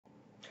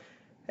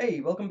Hey,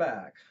 welcome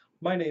back.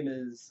 My name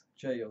is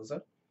Jay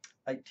Oza.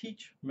 I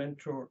teach,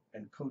 mentor,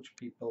 and coach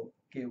people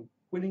give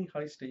winning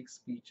high-stakes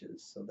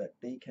speeches so that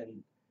they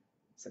can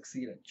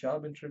succeed at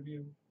job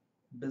interview,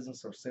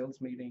 business or sales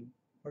meeting,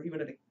 or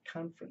even at a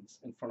conference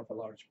in front of a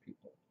large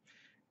people.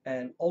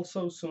 And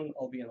also soon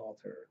I'll be an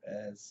author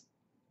as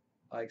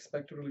I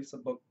expect to release a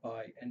book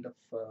by end of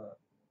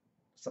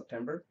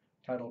September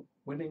titled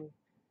Winning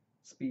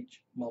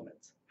Speech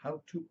Moments: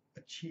 How to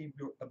Achieve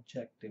Your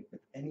Objective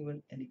with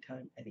Anyone,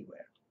 Anytime,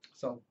 Anywhere.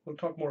 So we'll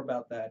talk more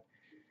about that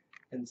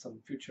in some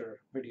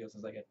future videos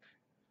as I get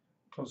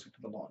closer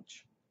to the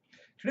launch.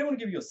 Today I want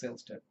to give you a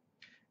sales tip.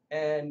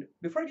 And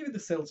before I give you the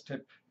sales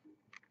tip,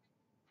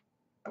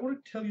 I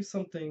want to tell you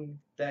something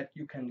that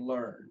you can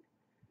learn,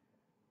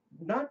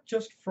 not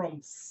just from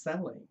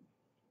selling.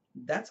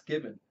 That's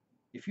given.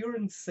 If you're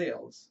in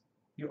sales,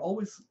 you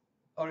always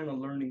are in a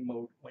learning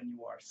mode when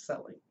you are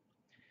selling.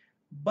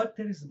 But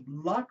there is a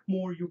lot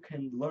more you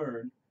can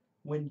learn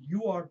when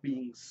you are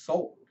being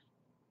sold.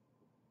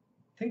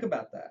 Think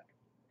about that.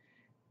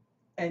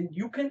 And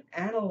you can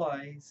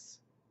analyze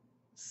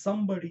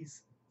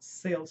somebody's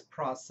sales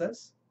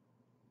process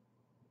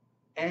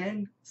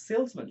and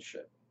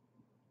salesmanship.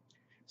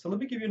 So let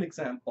me give you an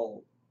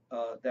example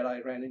that I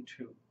ran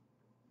into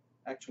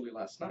actually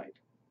last night.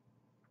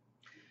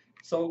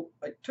 So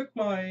I took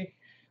my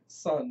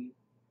son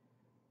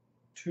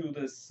to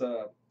this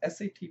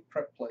SAT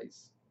prep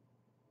place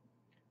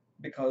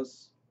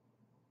because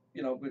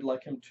we'd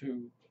like him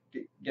to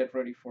get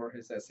ready for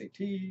his SAT.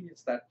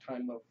 It's that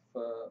time of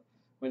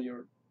when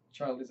your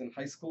child is in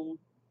high school,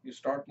 you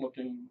start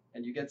looking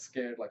and you get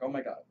scared, like, oh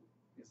my God,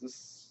 is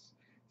this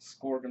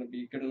score going to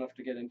be good enough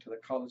to get into the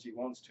college he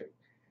wants to?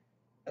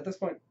 At this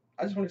point,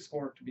 I just want his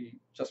score to be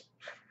just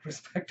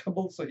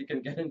respectable so he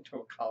can get into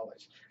a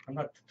college. I'm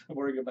not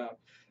worrying about,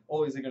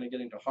 oh, is he going to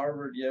get into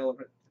Harvard, Yale?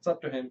 It's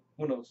up to him.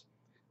 Who knows?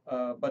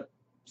 But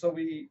so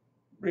we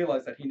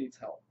realized that he needs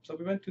help. So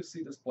we went to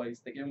see this place.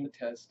 They gave him a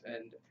test,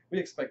 and we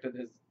expected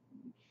that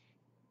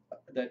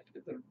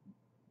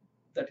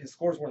that his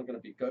scores weren't going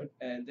to be good,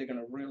 and they're going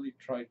to really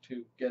try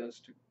to get us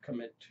to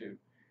commit to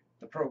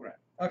the program.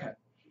 Okay,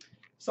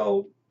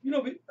 so I'm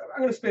going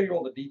to spare you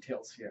all the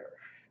details here,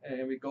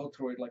 and we go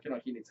through it like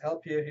he needs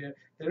help here.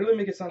 They really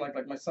make it sound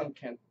like my son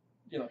can't.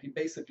 He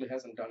basically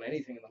hasn't done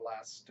anything in the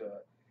last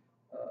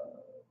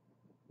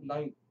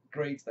 9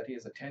 grades that he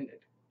has attended.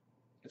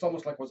 It's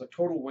almost like it was a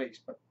total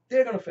waste, but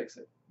they're going to fix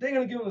it. They're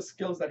going to give him the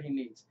skills that he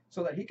needs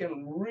so that he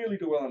can really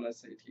do well on the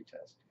SAT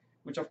test,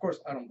 which of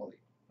course I don't believe.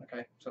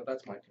 Okay, so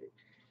that's my take.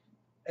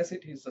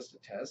 SAT is just a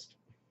test,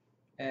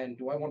 and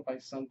do I want my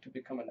son to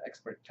become an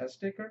expert test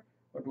taker,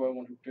 or do I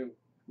want him to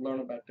learn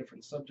about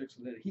different subjects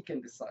so that he can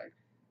decide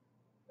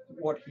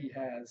what he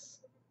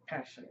has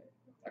passion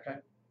in, okay,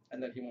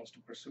 and that he wants to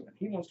pursue? And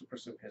he wants to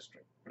pursue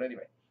history. But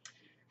anyway,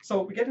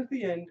 so we get to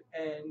the end,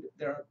 and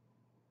there are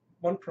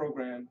one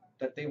program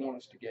that they want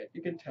us to get.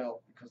 You can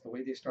tell because the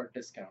way they start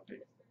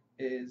discounting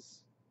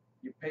is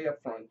you pay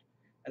up front,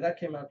 and that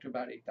came out to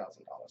about $8,000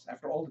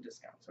 after all the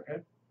discounts,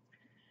 okay?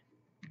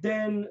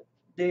 Then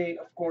they,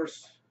 of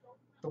course,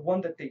 the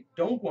one that they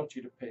don't want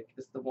you to pick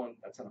is the one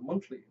that's on a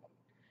monthly one,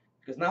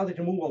 because now they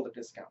remove all the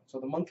discounts, so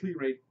the monthly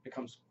rate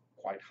becomes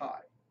quite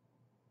high.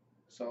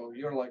 So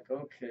you're like,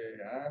 okay,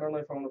 I don't know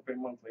if I want to pay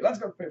monthly. Let's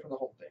go pay for the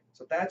whole thing.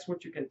 So that's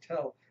what you can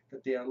tell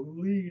that they are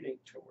leading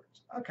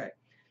towards. Okay.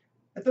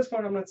 At this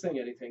point, I'm not saying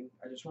anything.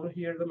 I just want to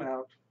hear them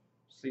out,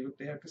 see what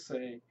they have to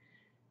say,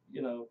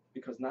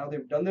 because now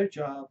they've done their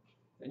job,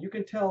 and you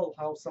can tell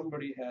how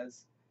somebody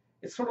has.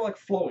 It's sort of like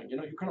flowing.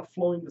 You're kind of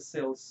flowing the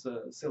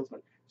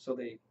salesman. So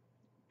they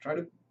try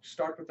to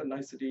start with the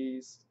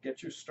niceties,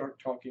 get you start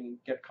talking,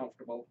 get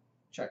comfortable,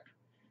 check.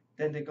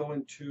 Then they go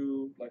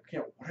into like,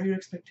 what are your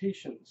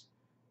expectations?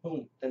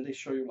 Boom. Then they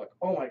show you like,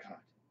 oh my God,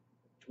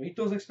 to meet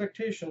those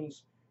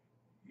expectations,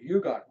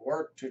 you got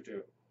work to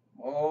do.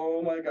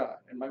 Oh my God.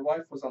 And my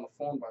wife was on the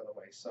phone, by the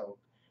way, so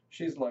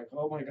she's like,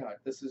 oh my God,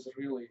 this is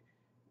really,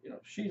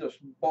 she just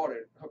bought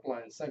it hook,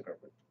 line, and sinker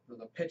with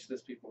the pitch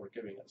these people were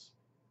giving us.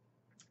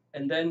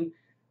 And then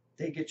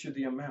they get you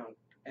the amount.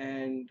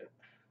 And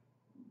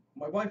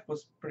my wife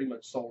was pretty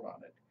much sold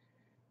on it.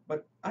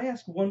 But I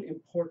asked one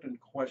important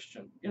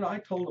question. I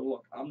told her,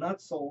 look, I'm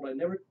not sold. I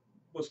never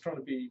was trying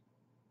to be,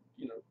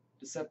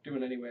 deceptive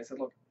in any way. I said,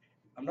 look,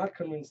 I'm not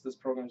convinced this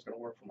program is going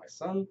to work for my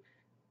son.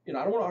 I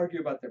don't want to argue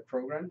about their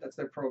program. That's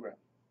their program.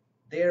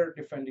 They're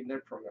defending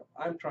their program.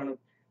 I'm trying to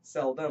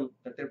sell them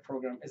that their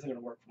program isn't going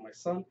to work for my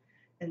son.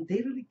 And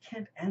they really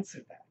can't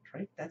answer that,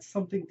 right? That's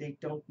something they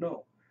don't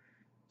know.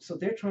 So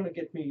they're trying to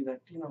get me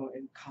that,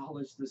 in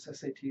college, this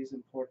SAT is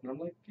important. I'm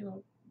like,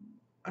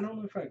 I don't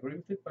know if I agree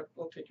with it, but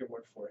I'll take your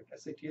word for it.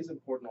 SAT is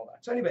important, all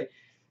that. So anyway,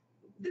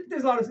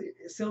 there's a lot of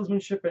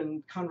salesmanship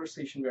and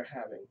conversation we're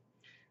having.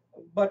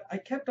 But I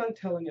kept on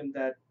telling him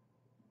that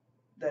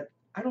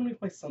I don't know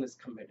if my son is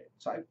committed.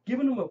 So I've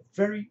given him a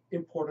very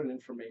important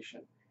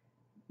information.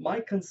 My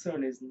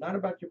concern is not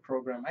about your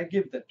program. I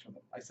give that to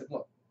him. I said,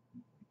 look,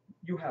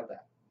 you have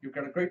that. You've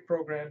got a great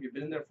program. You've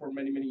been in there for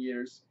many, many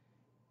years.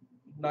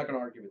 I'm not going to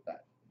argue with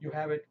that. You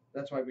have it.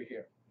 That's why we're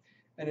here.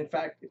 And in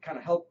fact, it kind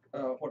of helped.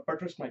 What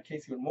buttressed my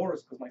case even more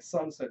is because my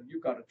son said, "You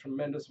got a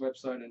tremendous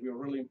website, and we were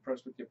really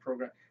impressed with your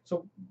program."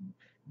 So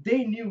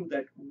they knew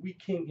that we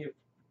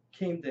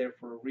came there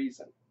for a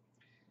reason.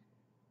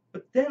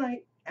 But then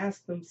I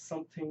asked them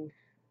something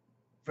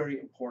very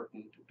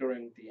important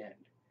during the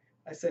end.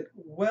 I said,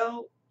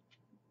 "Well,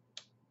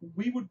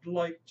 we would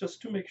like,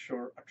 just to make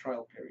sure, a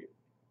trial period,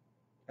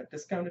 a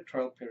discounted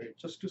trial period,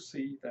 just to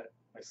see that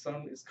my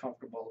son is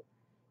comfortable.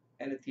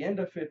 And at the end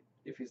of it,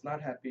 if he's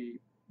not happy,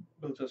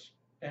 we'll just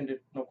end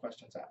it, no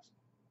questions asked."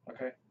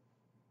 Okay?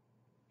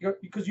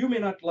 Because you may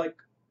not like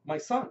my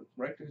son,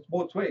 right? It's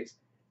both ways.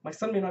 My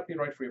son may not be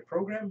right for your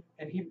program,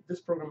 and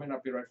this program may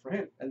not be right for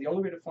him. And the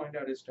only way to find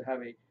out is to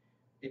have a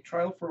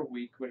trial for a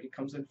week where he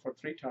comes in for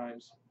 3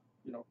 times.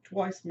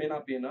 Twice may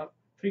not be enough,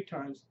 3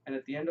 times, and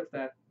at the end of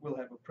that, we'll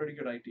have a pretty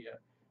good idea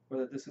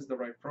whether this is the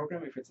right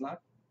program. If it's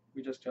not,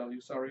 we just tell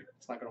you, sorry,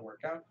 it's not going to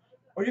work out.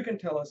 Or you can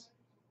tell us,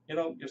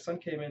 your son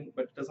came in,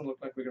 but it doesn't look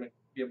like we're going to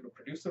be able to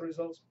produce the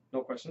results.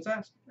 No questions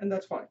asked, and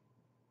that's fine.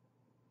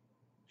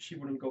 She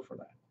wouldn't go for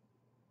that.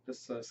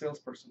 This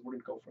salesperson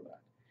wouldn't go for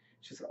that.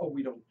 She said, "Oh,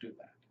 we don't do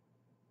that."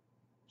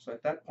 So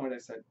at that point, I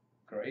said,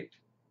 "Great.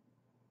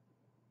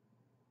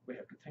 We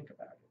have to think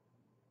about it."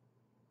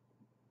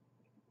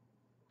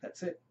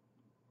 That's it.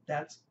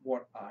 That's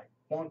what I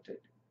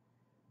wanted.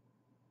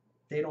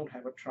 They don't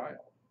have a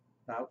trial.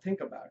 Now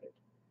think about it.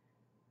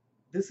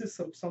 This is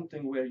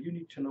something where you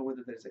need to know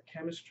whether there's a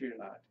chemistry or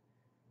not.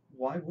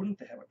 Why wouldn't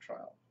they have a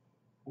trial?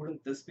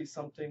 Wouldn't this be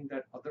something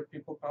that other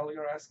people probably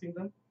are asking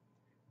them?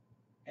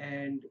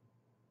 And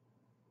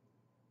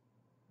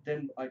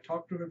then I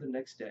talked to her the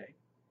next day,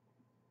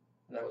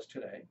 and that was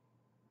today,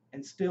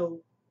 and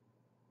still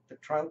the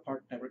trial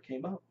part never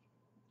came up.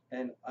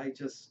 And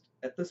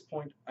at this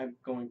point, I'm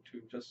going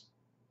to just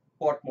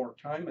bought more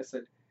time. I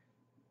said,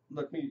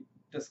 let me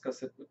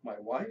discuss it with my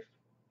wife,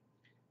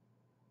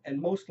 and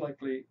most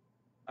likely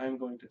I'm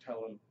going to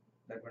tell them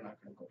that we're not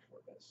going to go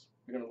for this.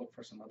 We're going to look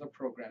for some other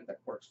program that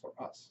works for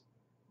us,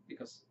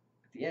 because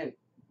at the end,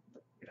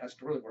 it has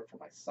to really work for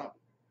my son.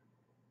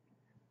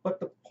 But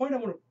the point I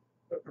want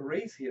to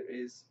raise here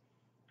is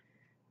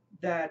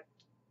that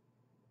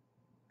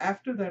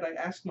after that, I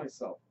asked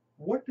myself,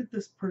 what did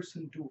this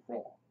person do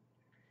wrong?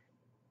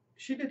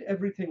 She did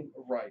everything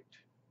right.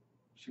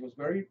 She was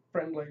very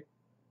friendly.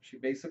 She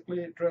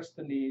basically addressed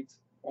the needs.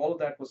 All of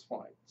that was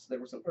fine. So there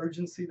was an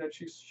urgency that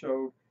she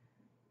showed.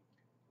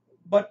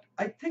 But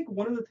I think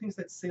one of the things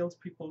that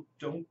salespeople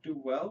don't do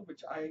well,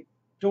 which I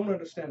don't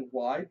understand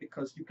why,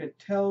 because you can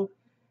tell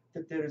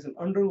that there is an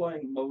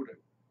underlying motive.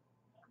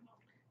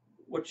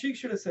 What she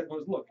should have said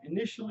was, look,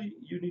 initially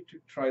you need to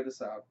try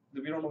this out.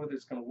 We don't know whether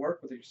it's going to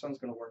work, whether your son's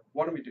going to work.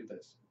 Why don't we do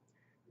this?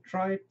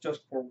 Try it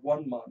just for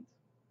 1 month.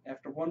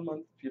 After 1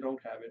 month, if you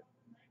don't have it,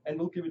 and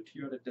we'll give it to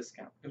you at a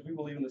discount, because we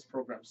believe in this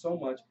program so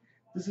much.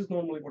 This is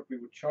normally what we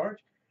would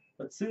charge,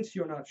 but since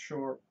you're not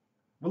sure,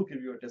 we'll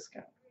give you a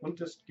discount. We'll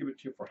just give it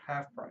to you for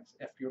half price.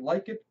 If you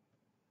like it,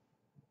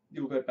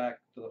 you'll get back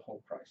to the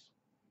whole price.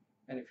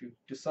 And if you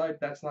decide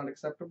that's not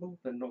acceptable,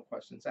 then no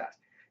questions asked.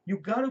 You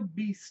got to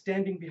be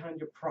standing behind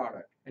your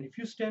product. And if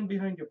you stand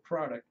behind your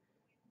product,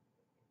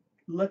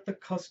 let the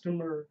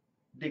customer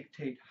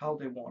dictate how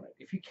they want it.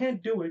 If you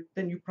can't do it,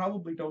 then you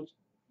probably don't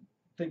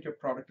think your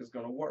product is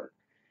going to work.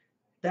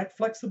 That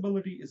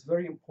flexibility is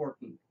very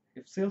important.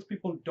 If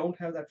salespeople don't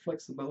have that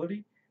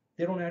flexibility,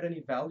 they don't add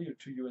any value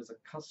to you as a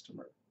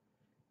customer.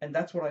 And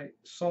that's what I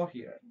saw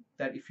here,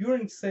 that if you're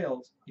in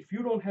sales, if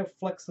you don't have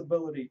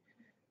flexibility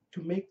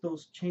to make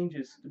those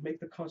changes, to make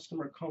the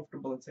customer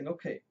comfortable and saying,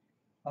 okay,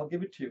 I'll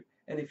give it to you.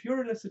 And if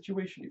you're in a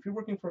situation, if you're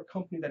working for a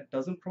company that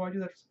doesn't provide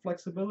you that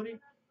flexibility,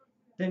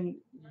 then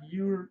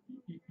you're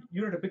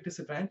at a big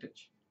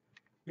disadvantage,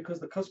 because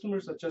the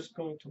customers are just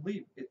going to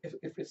leave.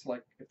 If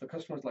the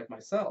customer's like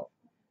myself,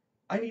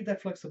 I need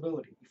that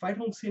flexibility. If I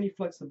don't see any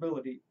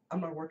flexibility, I'm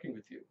not working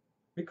with you,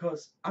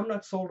 because I'm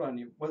not sold on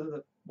you,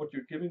 whether what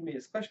you're giving me,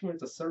 especially when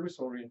it's a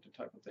service-oriented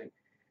type of thing,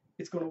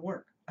 it's going to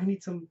work. I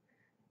need some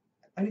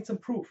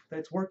proof that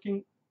it's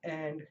working,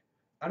 and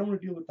I don't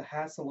want to deal with the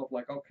hassle of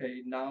like,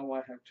 okay, now I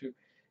have to.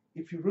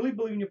 If you really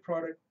believe in your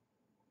product,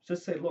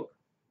 just say, look,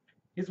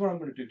 here's what I'm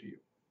going to do to you.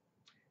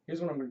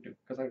 Here's what I'm going to do,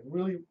 because I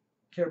really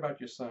care about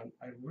your son.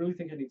 I really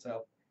think he needs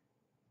help.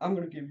 I'm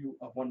going to give you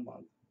a 1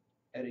 month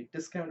at a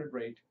discounted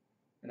rate,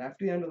 and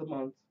after the end of the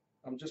month,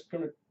 I'm just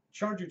going to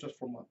charge you just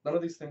for a month. None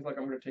of these things like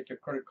I'm going to take your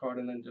credit card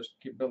and then just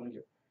keep billing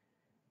you.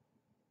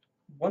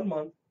 1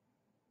 month,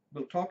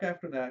 we'll talk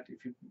after that.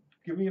 If you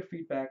give me your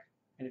feedback,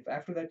 and if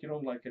after that you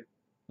don't like it,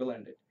 we'll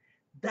end it.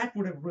 That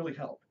would have really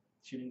helped.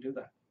 She didn't do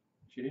that.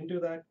 She didn't do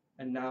that,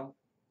 and now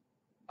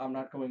I'm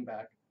not going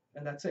back,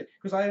 and that's it.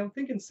 Because I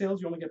think in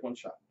sales you only get one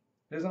shot.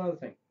 There's another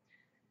thing.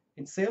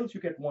 In sales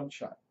you get one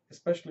shot,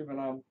 especially when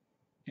I'm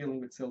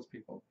dealing with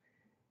salespeople.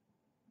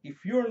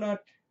 If you're not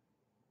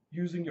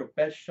using your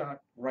best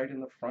shot right in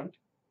the front,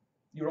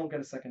 you don't get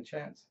a second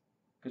chance,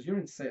 because you're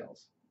in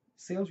sales.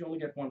 Sales, you only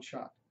get one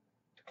shot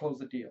to close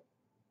the deal,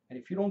 and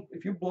if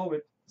you blow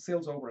it, the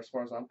sale's over as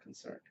far as I'm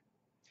concerned.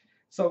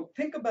 So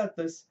think about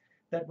this: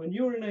 that when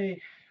you're in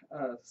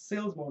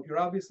sales mode, you're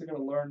obviously going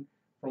to learn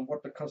from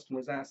what the customer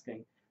is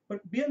asking,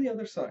 but be on the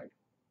other side.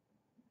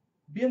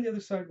 Be on the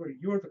other side where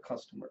you're the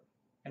customer.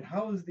 And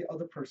how is the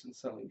other person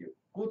selling you?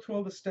 Go through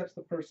all the steps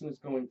the person is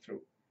going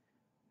through.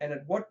 And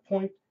at what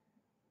point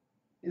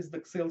is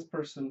the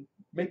salesperson,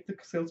 make the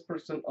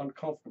salesperson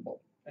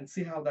uncomfortable and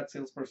see how that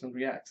salesperson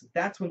reacts.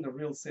 That's when the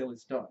real sale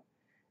is done.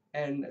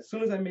 And as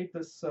soon as I made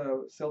this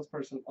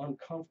salesperson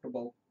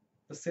uncomfortable,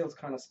 the sales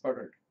kind of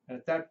sputtered. And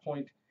at that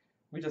point,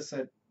 we just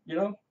said, you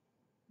know,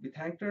 we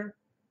thanked her.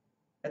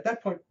 At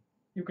that point,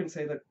 you can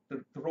say that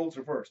the roles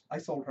reversed. I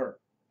sold her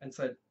and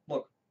said,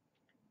 look,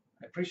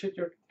 I appreciate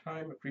your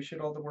time,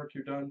 appreciate all the work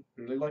you've done,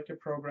 really like your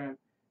program,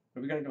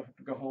 but we're going to have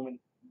to go home and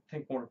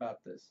think more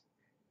about this.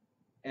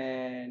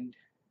 And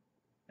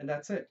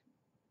that's it.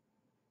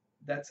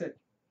 That's it.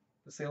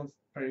 The sales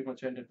pretty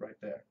much ended right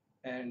there.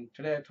 And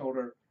today I told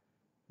her,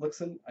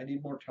 listen, I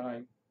need more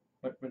time.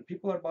 But when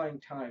people are buying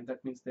time,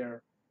 that means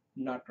they're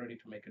not ready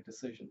to make a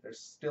decision. There's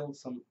still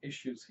some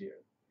issues here.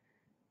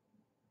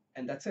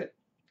 And that's it.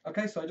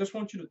 Okay, so I just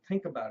want you to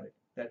think about it,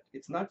 that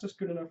it's not just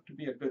good enough to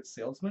be a good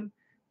salesman,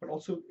 but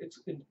also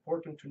it's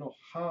important to know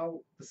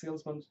how the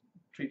salesman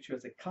treats you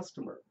as a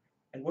customer,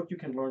 and what you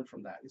can learn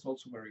from that is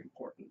also very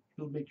important.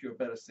 It'll make you a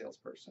better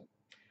salesperson.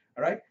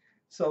 All right,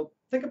 so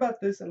think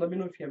about this and let me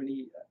know if you have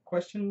any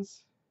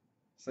questions,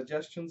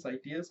 suggestions,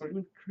 ideas, or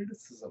even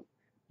criticism.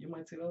 You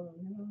might say, oh,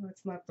 you know,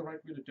 that's not the right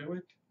way to do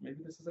it.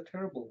 Maybe this is a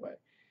terrible way.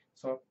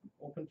 So I'm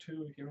open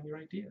to hearing your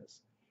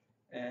ideas.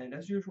 And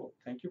as usual,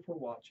 thank you for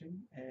watching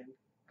and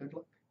good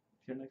luck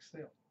with your next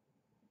sale.